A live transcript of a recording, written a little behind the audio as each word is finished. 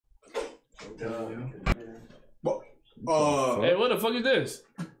Hey, what the fuck is this?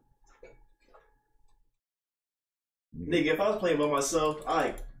 Nigga, if I was playing by myself,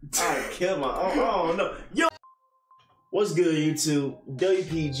 I'd kill my. I don't know. Yo, what's good, YouTube?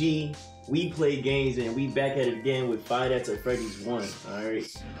 WPG. We play games and we back at it again with Five Nights at Freddy's 1. All right.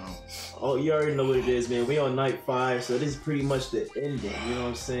 Oh, you already know what it is, man. We on night 5, so this is pretty much the ending. You know what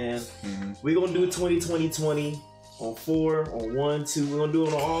I'm saying? We gonna do 20-20-20 on 4, on 1, 2. We gonna do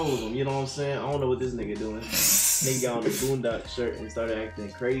it on all of them. You know what I'm saying? I don't know what this nigga doing. Nigga got on the boondock shirt and started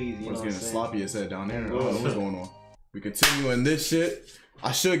acting crazy. You know what I'm getting saying? sloppy as head down there. I don't know what's going on. We continuing this shit.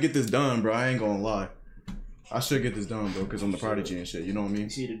 I should get this done, bro. I ain't gonna lie. I should get this done, bro, because I'm the prodigy and shit. You know what I mean? You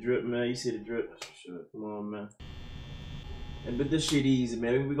see the drip, man. You see the drip. Come on, man. But this shit easy,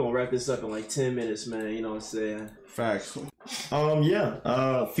 man. We gonna wrap this up in like 10 minutes, man. You know what I'm saying? Facts.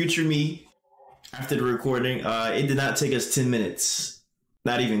 Future me, after the recording, it did not take us 10 minutes.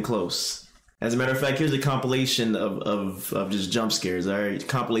 Not even close. As a matter of fact, here's a compilation of just jump scares, alright?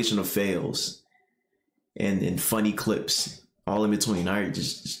 Compilation of fails. And funny clips. All in between, alright?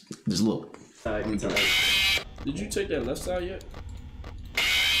 Just look. Did you take that left side yet?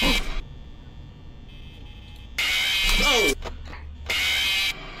 Oh!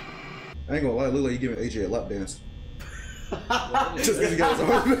 I ain't gonna lie, look like you giving AJ a lap dance. Just because he got his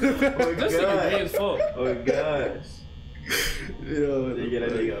arm in it. Oh, This nigga gay as fuck. Oh, gosh. Yo, They get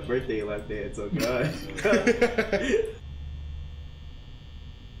that nigga a birthday lap dance, oh, God.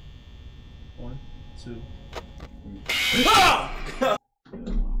 1, 2. Ah!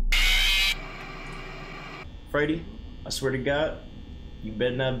 Freddy, I swear to God, you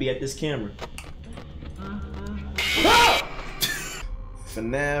better not be at this camera.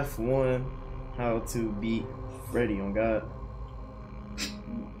 FNAF 1, how to beat Freddy on God.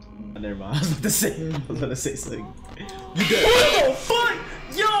 Never mind, I was about to say something. You dead. What the fuck?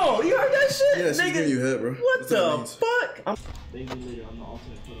 Yo, you heard that shit? Yeah, she's nigga, giving you head, bro. What the fuck? Thank you later on the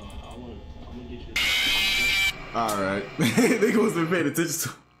alternate put on. I'm gonna get you. Alright. Nigga wasn't paying attention to.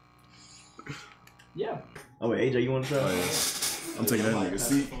 Yeah. Oh wait, AJ, you wanna try? Oh, yeah. I'm taking that nigga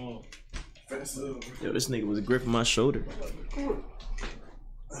seat. Yo, this nigga was gripping my shoulder.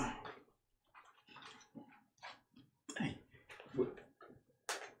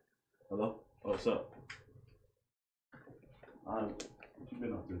 Hello? Oh, what's up? What you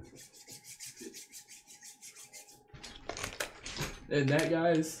been up to? And that,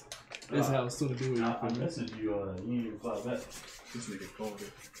 guys, is how it's gonna do it. I messaged you, you didn't even reply back. This nigga cold.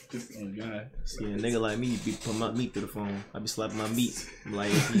 This guy. See, a nigga like me be putting my meat through the phone. I be slapping my meat. I'm like,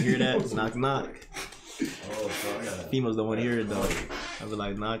 if you hear that, knock knock. Oh, so I got Females don't want to hear it though. I be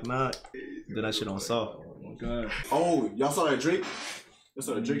like, knock knock. Then that shit on soft. Oh god. Oh, y'all saw that Drake? Y'all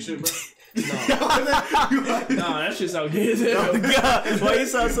saw that Drake shit, bro? Nah, that shit sound gay as hell. Oh god, why you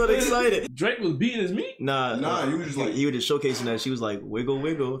sound so excited? Drake was beating his meat? Nah, he was just like, he was just showcasing that. She was like, wiggle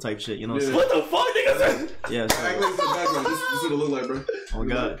wiggle type shit, you know what I'm saying? What the fuck, nigga said? Yeah, act so, like it's the background. This is what it look like, bro. oh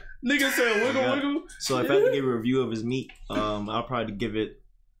god. Nigga said wiggle God. wiggle. So if I had to give a review of his meat, I'll probably give it.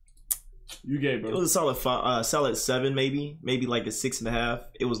 You gay, It bro. was a solid 7, maybe like a 6.5.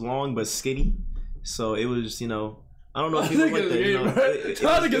 It was long but skinny, so it was, you know. I don't know if people like that. You know,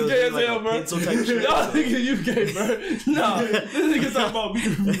 Y'all niggas gay as hell, bro. Y'all niggas you gay, bro. Nah, this nigga talking about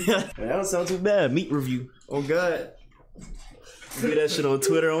meat review. That don't sound too bad. Meat review. Oh god. Do that shit on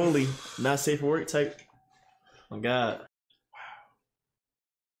Twitter only. Not safe for work type. Oh god.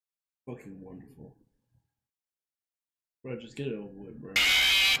 Fucking wonderful. Bro, just get it over with, bro.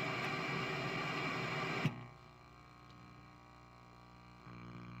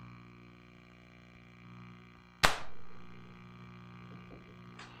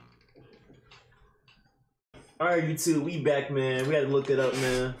 Alright, you two, we back, man. We had to look it up,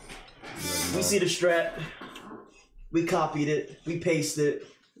 man. We see the strap. We copied it. We pasted it.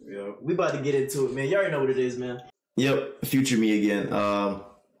 Yeah. We about to get into it, man. You already know what it is, man. Yep, future me again.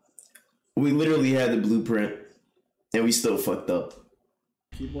 We literally had the blueprint, and we still fucked up.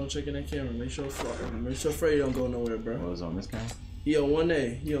 Keep on checking that camera. Make sure Freddy don't go nowhere, bro. What was on this camera? He on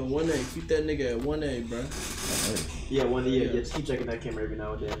 1A. He on 1A. Keep that nigga at 1A, bro. Yeah, yeah, just keep checking that camera every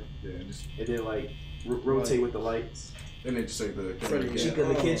now and then. Yeah, just, And then, like, rotate with the lights. and then just take the camera Freddy, again. She in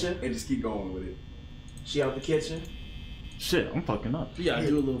the kitchen. And just keep going with it. She out the kitchen. Shit, I'm fucking up. You gotta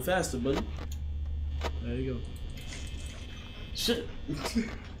do it a little faster, buddy. There you go. Shit.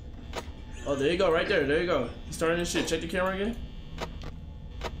 Oh, there you go, right there. There you go. He's starting this shit. Check the camera again.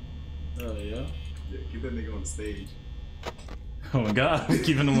 Oh, yeah. Yeah, keep that nigga on the stage. Oh my god, I'm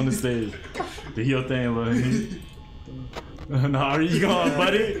keeping him on the stage. The heel thing, bro. Nah, where you going,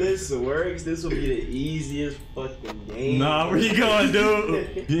 buddy? If this works, this will be the easiest fucking game. Nah, where you going,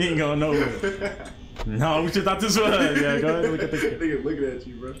 dude? You ain't going nowhere. Nah, what you thought this was? Yeah, go ahead, look at this. Nigga looking at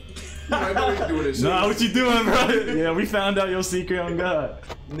you, bro. I know you doing this shit. Nah, what you doing, bro? Yeah, we found out your secret on God.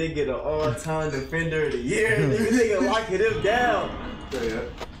 Nigga, the all-time defender of the year. Nigga locking him down.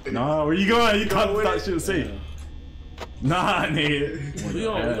 Yeah. Nah, where you going? You thought shit was safe. Nah, nigga. We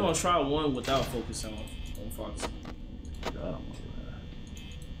gonna try one without focusing on Fox.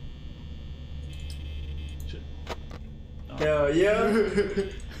 Hell yeah.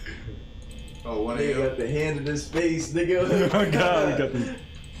 Oh, 1 Nigga a.m. got the hand in his face, nigga. Oh God, we got the.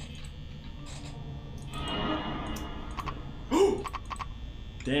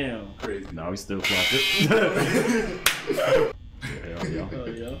 Damn. Crazy. Nah, we still flopped it. Hell yeah.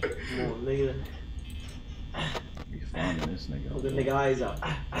 Come on, nigga. We finding this nigga. Put the nigga eyes out.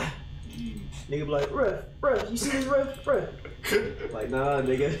 Nigga be like, ref, you see this ref? Like, nah,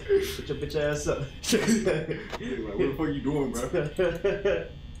 nigga. Put your bitch ass up. Like, what the fuck you doing, bro?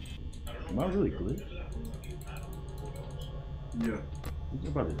 Am I really glitched? Yeah. What's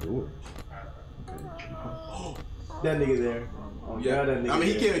about the door? That nigga there. Oh, Yeah. that nigga I mean,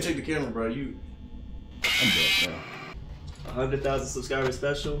 he there. can't even check the camera, bro. You. I'm dead now. 100,000 subscriber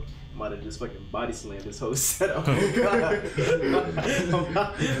special. Might have just fucking body slammed this whole setup. Oh God.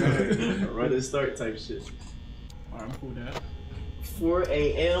 Run and start type shit. Alright, I'm cool with that. 4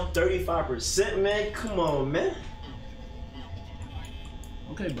 a.m. 35%, man. Come on, man.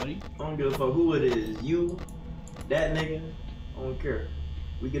 Okay, buddy. I don't give a fuck who it is. You, that nigga. I don't care.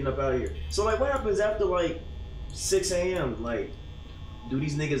 We getting up out of here. So like, what happens after like 6 a.m.? Like, do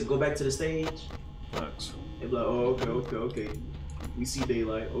these niggas go back to the stage? Facts. They be like, oh, okay. We see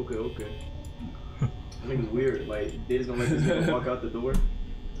daylight. Okay. Niggas weird. Like, they just gonna let this nigga walk out the door.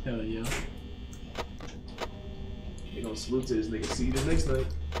 Hell yeah. They gonna salute to this nigga. See you the next night.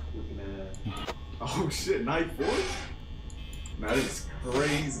 Looking at. Oh shit, night 4? Nah, this is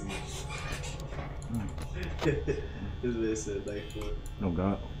crazy. This man said night 4. No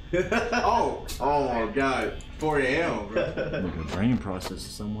God. Oh my God. 4 a.m. bro. Look at brain process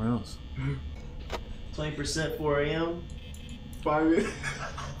somewhere else. 20% 4 a.m. 5 minutes.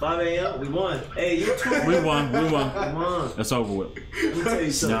 5 a.m. We won. Hey, you too. We won. Come on. That's over with. Let me tell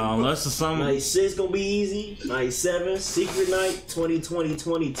you something. Now, unless it's something. Night 6 gonna be easy. Night 7, secret night,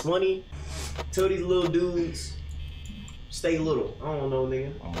 2020. Tell these little dudes, stay little. I don't know,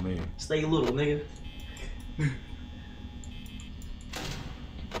 nigga. Oh man. Stay little, nigga.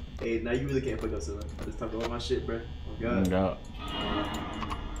 Hey, now you really can't fuck up, son. I just talked about my shit, bro. Oh God. God.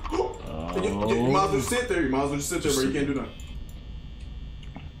 You might as well sit there. You might as well just sit there, bro. You can't do nothing.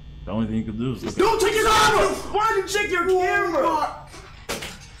 The only thing you can do is look Don't check your camera! Why did you check your camera?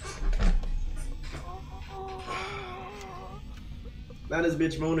 Now this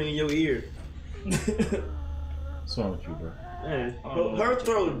bitch moaning in your ear. What's wrong with you, bro? Man, her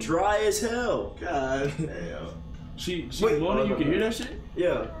throat dry as hell. God damn. She Wait, moaning, you can hear that shit?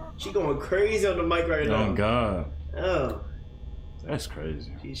 Yeah, she going crazy on the mic right now. Oh God. Oh, That's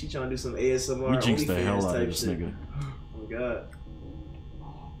crazy. she trying to do some ASMR. We jinxed the OnlyFans hell out type of this shit. nigga. Oh God,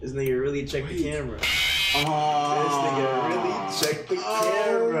 this nigga really checked the camera. Oh. This nigga really checked the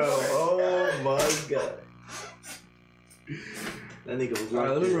camera. Oh my God. That nigga was locked.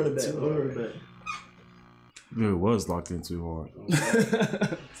 Let me run it back. too hard. Dude, it was locked in too hard.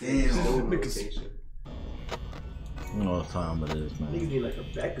 Damn. Niggas You know what time it is, man. need like a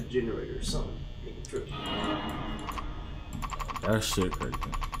backup generator or something. Nigga trip. That shit crazy.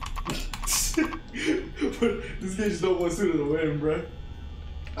 This kid just don't want to the win, bro.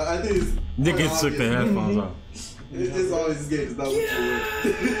 I think it's. Nigga took the headphones off. It's always this game. It's not what you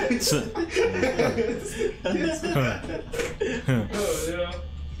win.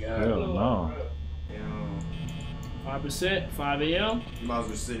 Hell no. 5%, 5 a.m. You might as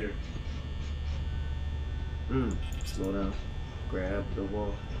well sit here. Slow down. Grab the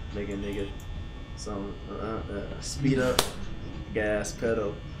wall. Make a nigga. Some speed up. Gas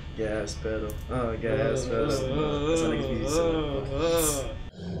pedal. Gas pedal. Gas pedal. That's how niggas be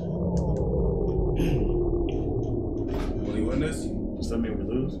Will you win this? Does that mean we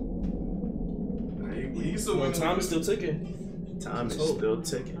lose? He still win. Time is still ticking. Time is still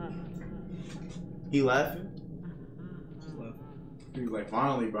ticking. He laughing? He was like,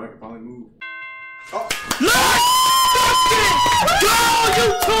 finally, bro. I can finally move. Yo, you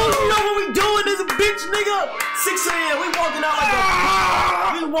told me what we doing this bitch nigga. 6 a.m. We walking out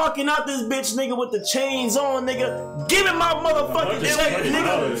like we walking out this bitch nigga with the chains on nigga. Give me my motherfucking check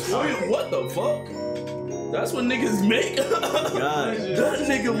nigga. What the fuck? That's what niggas make. God. That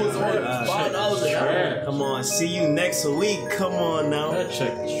nigga was on $5 an hour. Come on, see you next week. Come on now. That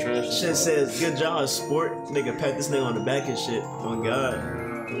check is trash. Shit says, good job, sport. Nigga, pat this nigga on the back and shit. Oh God.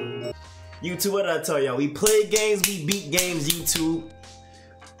 YouTube, what did I tell y'all? We played games, we beat games, YouTube.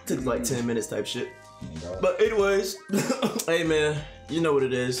 Took like 10 minutes type shit. But anyways, hey man, you know what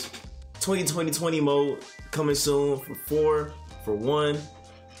it is. 2020 mode coming soon for 1.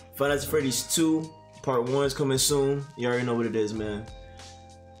 Five Nights at Freddy's 2 Part 1 is coming soon. You already know what it is, man.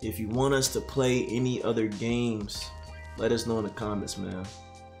 If you want us to play any other games, let us know in the comments, man.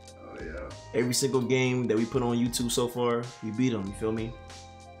 Oh yeah. Every single game that we put on YouTube so far, we beat them. You feel me?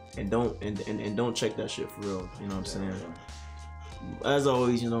 And don't check that shit for real. You know what I'm saying? As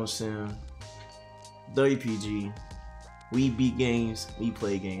always, you know what I'm saying. WPG. We beat games. We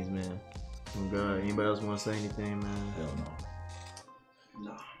play games, man. Oh God. Anybody else want to say anything, man? Hell no.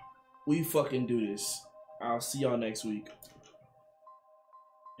 Nah. We fucking do this. I'll see y'all next week.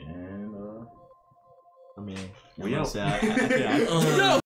 And I mean, we out. No.